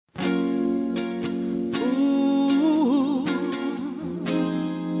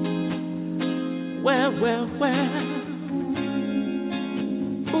well.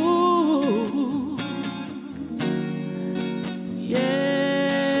 Ooh, yeah.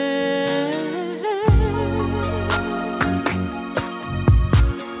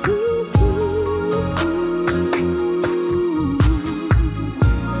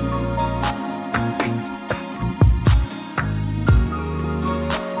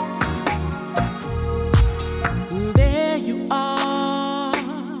 There you are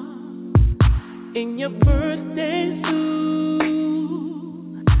in your birthday suit,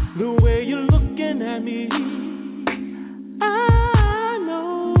 the way you're looking at me. I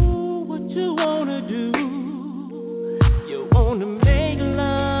know what you wanna do. You wanna make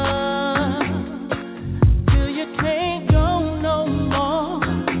love till you can't go no more.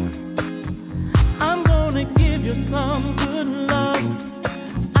 I'm gonna give you some good love.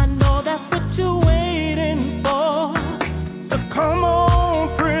 I know that's what you're waiting for. So come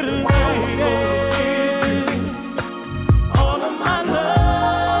on, pretty lady. All of my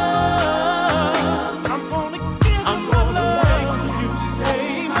love, I'm gonna give you my love. You say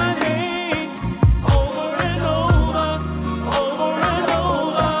my name over and over, over and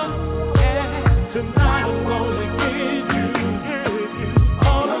over. Yeah, tonight I'm gonna give you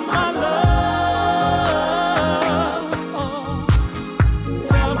all of my love. Oh,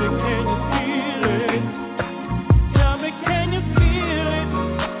 tell me, can you feel it? Tell me, can you feel it?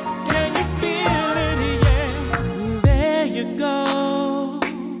 Can you feel it? Yeah, there you go,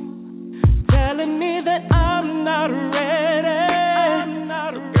 telling me that I'm not ready.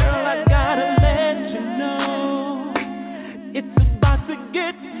 Girl, I gotta let you know, it's about to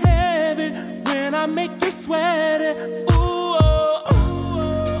get heavy when I make you sweaty. Ooh, oh,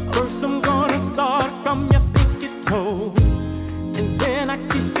 oh. First I'm gonna start from your pinky toe, and then I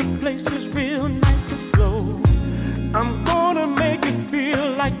kiss your places real nice and slow. I'm gonna make it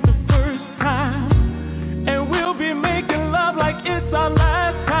feel like the first time, and we'll be making love like it's our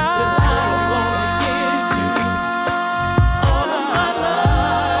last time. I'm gonna give you all of my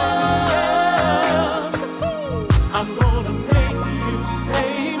love. I'm gonna make you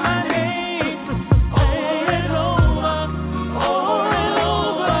say my name over and over, over and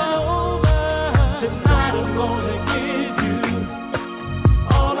over. Tonight I'm gonna give you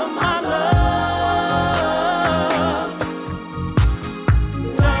all of my love.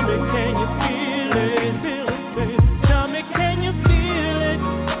 Tell me, can you feel it? Tell me, can you feel it?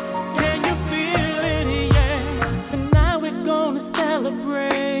 Can you feel it? Yeah. Tonight we're gonna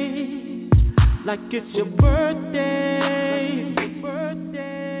celebrate like it's your birthday.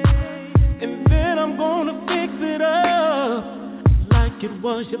 And then I'm gonna fix it up like it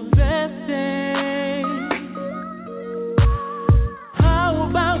was your best day. How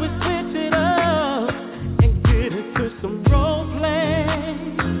about we switch it up and get into some role play?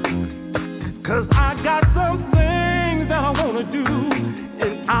 'Cause I got some things that I wanna do,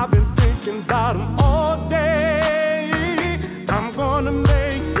 and I've been thinking about them all day. I'm gonna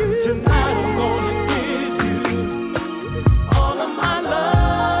make you tonight. I'm gonna give you all of my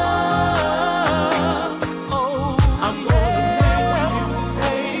love. Oh, I'm gonna make you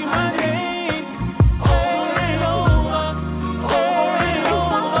say my name over and over, over and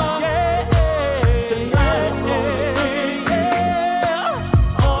over. Yeah, tonight I'm gonna give you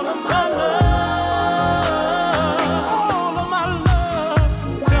all of my love, all of my love.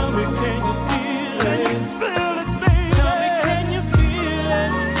 Tell me, can you feel it? Feel it, baby. Tell me, can you feel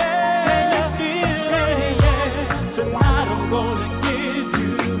it? Yeah, can you feel it? Yeah. Tonight I'm gonna give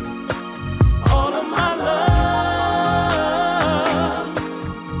you all of my love.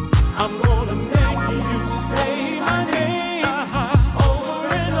 I'm gonna make you say my name over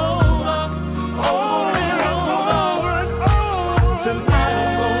and over, over and over and over. Tonight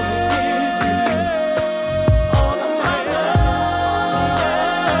I'm gonna give you all of my love.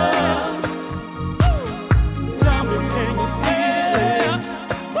 Tell me, can you feel it?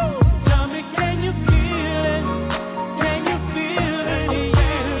 Tell me, can you feel it? Can you feel it?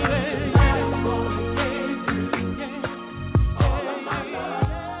 Tonight I'm gonna give you all of my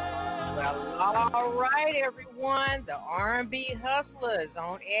love. Well, all right, everyone. The R&B Hustler is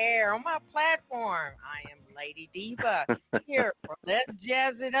on air on my platform. I am Lady Diva here for Let's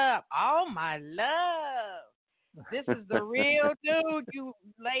Jazz It Up. All my love. This is the real dude, you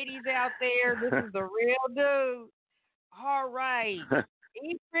ladies out there. This is the real dude. All right.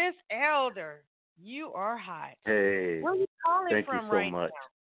 Idris Elder, you are hot. Hey, Where are you calling thank you from so right much.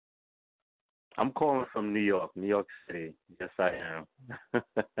 I'm calling from New York City. Yes, I am. now?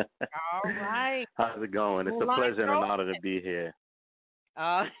 All right. How's it going? It's a pleasure and an honor to be here.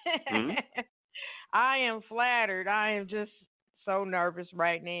 Uh, Hmm? I am flattered. I am just so nervous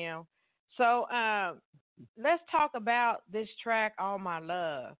right now. So let's talk about this track, All My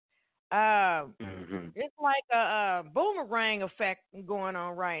Love. Um, Hmm. it's like a boomerang effect going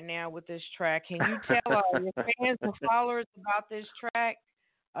on right now with this track. Can you tell your fans and followers about this track?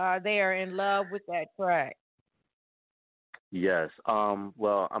 They are in love with that track. Yes.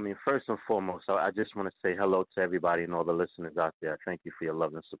 Well, I mean, first and foremost, I just want to say hello to everybody and all the listeners out there. Thank you for your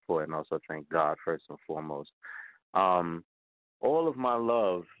love and support, and also thank God first and foremost. Um, all of my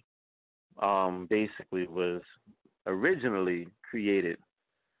love, basically was originally created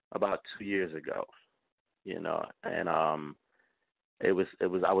about 2 years ago. And it was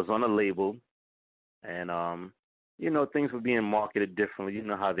I was on a label, and things were being marketed differently. You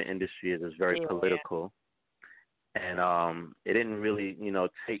know how the industry is; it's very Yeah. political, and it didn't really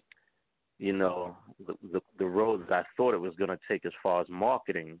take the road that I thought it was going to take as far as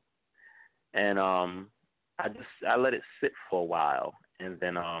marketing. And I let it sit for a while, and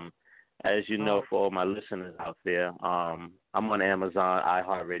then as you know, Oh, for all my listeners out there, I'm on Amazon,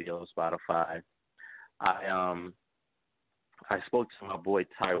 iHeartRadio, Spotify. I spoke to my boy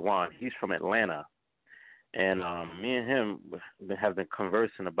Taiwan. He's from Atlanta, and me and him have been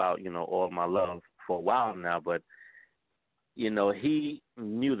conversing about all my love for a while now. But he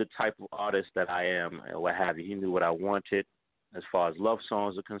knew the type of artist that I am and what have you. He knew what I wanted as far as love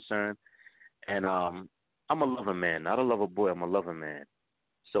songs are concerned. And I'm a lover man, not a lover boy. I'm a lover man.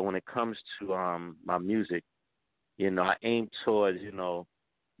 So when it comes to my music, I aim towards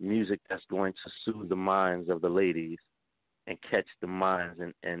music that's going to soothe the minds of the ladies and catch the minds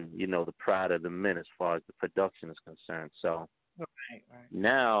and the pride of the men as far as the production is concerned. So right, right.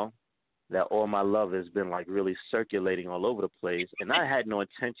 now that all my love has been like really circulating all over the place, and I had no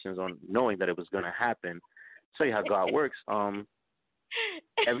intentions on knowing that it was going to happen. Tell you how God works.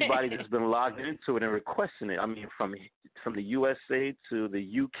 Everybody just been logged into it and requesting it. I mean, from the USA to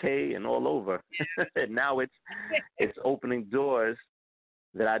the UK and all over. And now it's opening doors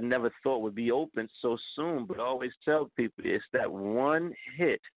that I never thought would be open so soon. But I always tell people it's that one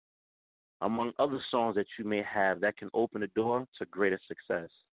hit among other songs that you may have that can open the door to greater success.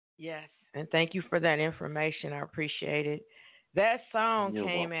 Yes, and thank you for that information. I appreciate it. That song You're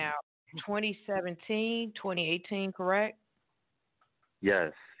came welcome. out 2017, 2018, correct?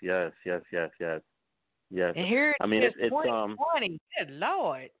 Yes, yes, yes, yes, yes, yes. And here I it mean, is, it's 2020. Good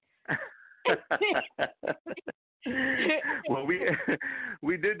Lord. well,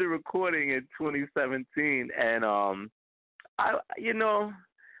 we did the recording in 2017, and I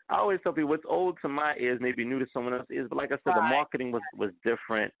I always tell people what's old to my ears may be new to someone else's ears, but like I said, the Right. marketing was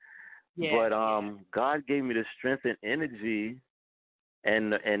different. Yeah, But yeah. God gave me the strength and energy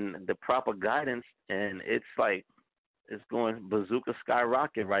and the proper guidance, and it's like it's going bazooka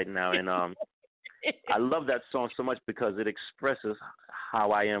skyrocket right now, and I love that song so much because it expresses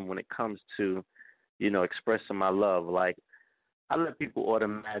how I am when it comes to expressing my love. Like I let people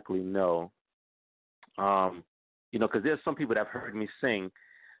automatically know, because there's some people that have heard me sing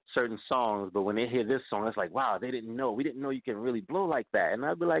certain songs, but when they hear this song, it's like, wow, they didn't know. We didn't know you can really blow like that. And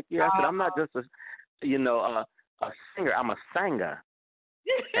I'd be like, yeah, I said, I'm not just a singer. I'm a singer,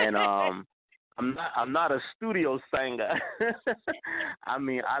 and I'm not a studio singer. I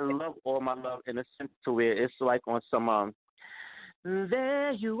mean, I love all my love in a sense to where it's like on some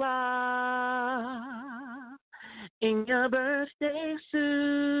there you are in your birthday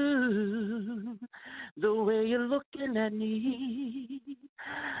suit, the way you're looking at me.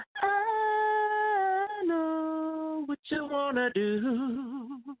 I know what you wanna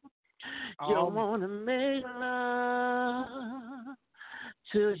do. You Oh, wanna make love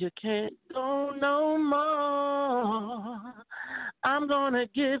till you can't go no more. I'm gonna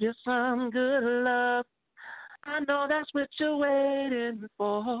give you some good love. I know that's what you're waiting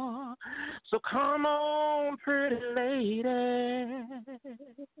for. So come on, pretty lady.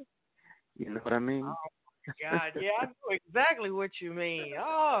 You know what I mean? God, yeah, I know exactly what you mean.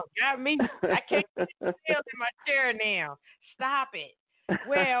 Oh, got me. I can't sit still in my chair now. Stop it.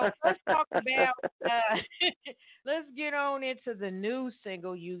 Well, let's talk about. Let's get on into the new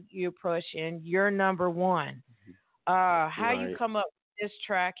single you're pushing. You're number one. How you Right. come up with this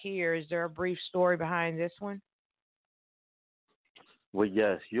track here? Is there a brief story behind this one? Well,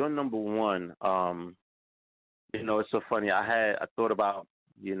 yes, you're number one. It's so funny. I thought about,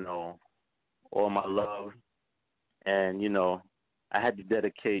 all my love, and I had to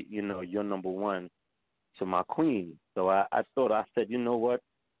dedicate, you're number one to my queen. So I said, you know what?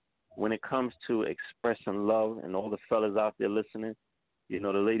 When it comes to expressing love, and all the fellas out there listening, the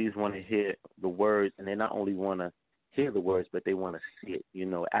ladies want to hear the words, and they not only want to hear the words, but they want to see it.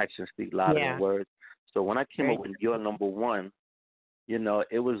 Actions speak louder than Yeah, words. So when I came up very with you're number one,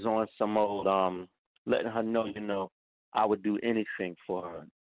 it was on some old letting her know, I would do anything for her.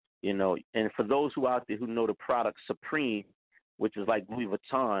 And for those who out there who know the product Supreme, which is like Louis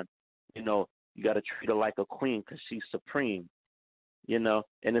Vuitton, you got to treat her like a queen because she's supreme, and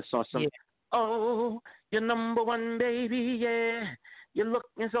it's on some, oh, you're number one, baby, yeah. You're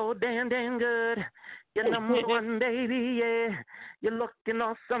looking so damn, damn good. You're number one, baby, yeah. You're looking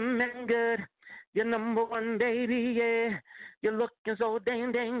awesome and good. You're number one, baby, yeah. You're looking so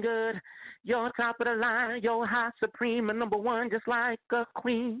damn, damn good. You're top of the line. You're high, supreme, and number one, just like a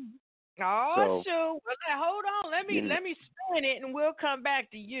queen. Oh, sure. Well, now, hold on. Let me spin it, and we'll come back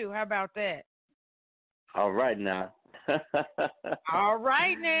to you. How about that? All right now. All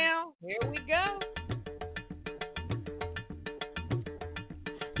right now. Here we go.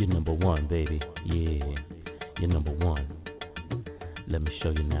 You're number one, baby. Yeah, you're number one. Let me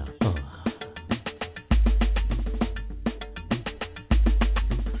show you now.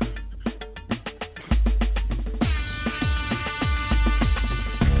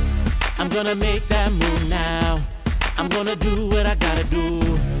 I'm gonna make that move now. I'm gonna do what I gotta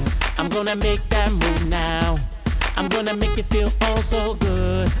do. I'm gonna make that move now. I'm gonna make you feel oh so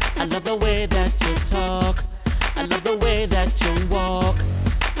good. I love the way that you talk. I love the way that you walk.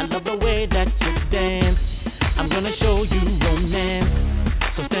 I love the way that you dance. I'm gonna show you romance.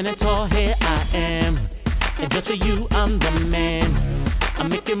 So standing tall, here I am. And just for you, I'm the man. I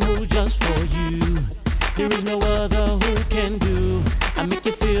make you move just for you. There is no other who can do. I make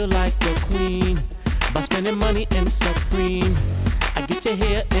you feel like a queen by spending money in Supreme. I get your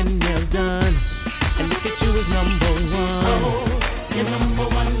hair and nails done, and look at you as number one. Oh, you're number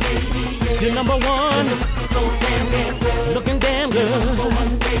one, baby. Yeah. You're number one. You're so damn good. Looking damn good. You're number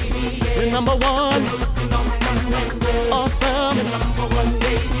one, baby. Yeah. You're number one. You're awesome. You're number one,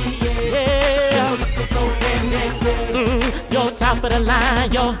 baby. Yeah. You're so damn good. You're top of the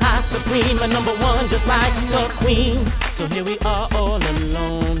line. You're high, supreme, and number one, just like the queen. So here we are all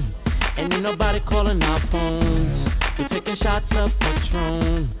alone, and ain't nobody calling our phones. We're taking shots of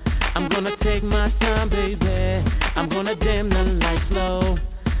Patron. I'm gonna take my time, baby. I'm gonna dim the lights low.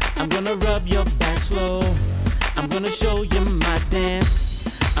 I'm gonna rub your back slow. I'm gonna show you my dance.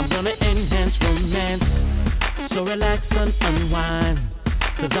 I'm gonna enhance romance. So relax and unwind,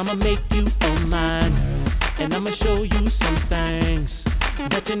 cause I'ma make you all mine. And I'ma show you some things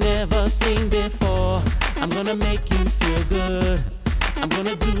that you never seen before. I'm gonna make you feel good. I'm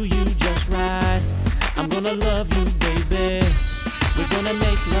gonna do you just right. I'm gonna love you, baby. We're gonna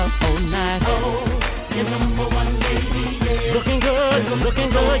make love all night. Oh, you're number one, baby, yeah. Looking good,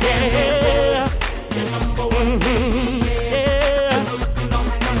 yeah. You're number one, baby, yeah.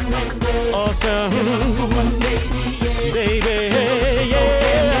 Awesome, you're number one, baby, yeah.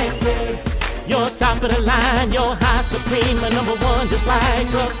 You're top of the line, you're high, supreme, and number one, just like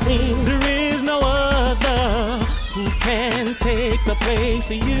a queen. There is no other who can take the place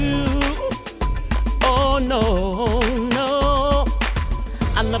of you. Oh, no, no.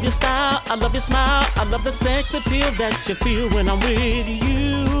 I love your style, I love your smile, I love the sex appeal that you feel when I'm with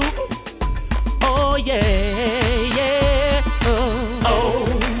you. Oh, yeah, yeah. Oh,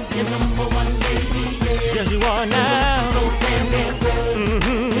 you're number one, baby, yeah. Yes, you are now.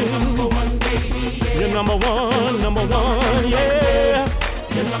 You're number one, baby, yeah. You're number one, yeah.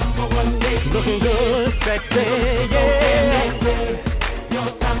 You're number one, baby. Looking good, sexy, yeah.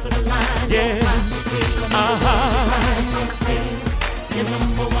 You're top of the line, yeah. You're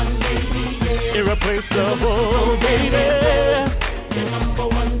number one, baby, yeah. Irreplaceable, baby. You're number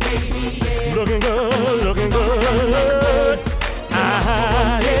one, baby, yeah. Looking good.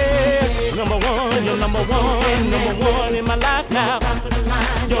 Yeah. Number one in my life now.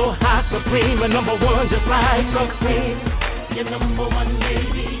 You're high, supreme, and number one, just like a queen. You're number one,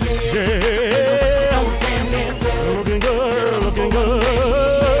 baby, yeah. Looking good.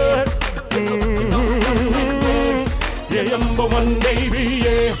 Yeah, you're number one, baby,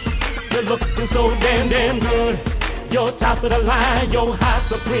 yeah. You're looking so damn good. You're top of the line, you're high,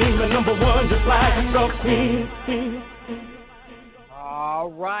 supreme, and number one, just like the queen.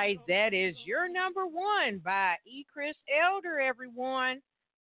 All right, that is your number one by E. Chris Elder, everyone.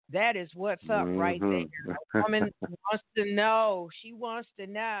 That is what's up right there. A woman wants to know. She wants to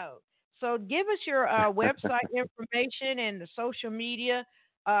know. So give us your website information and the social media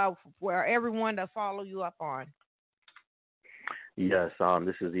where everyone to follow you up on. Yes,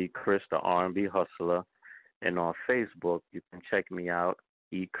 this is E. Chris, the R&B Hustler. And on Facebook, you can check me out,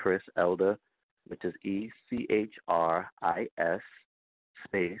 E. Chris Elder, which is ECHRIS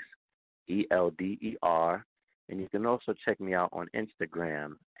space ELDER. And you can also check me out on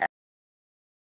Instagram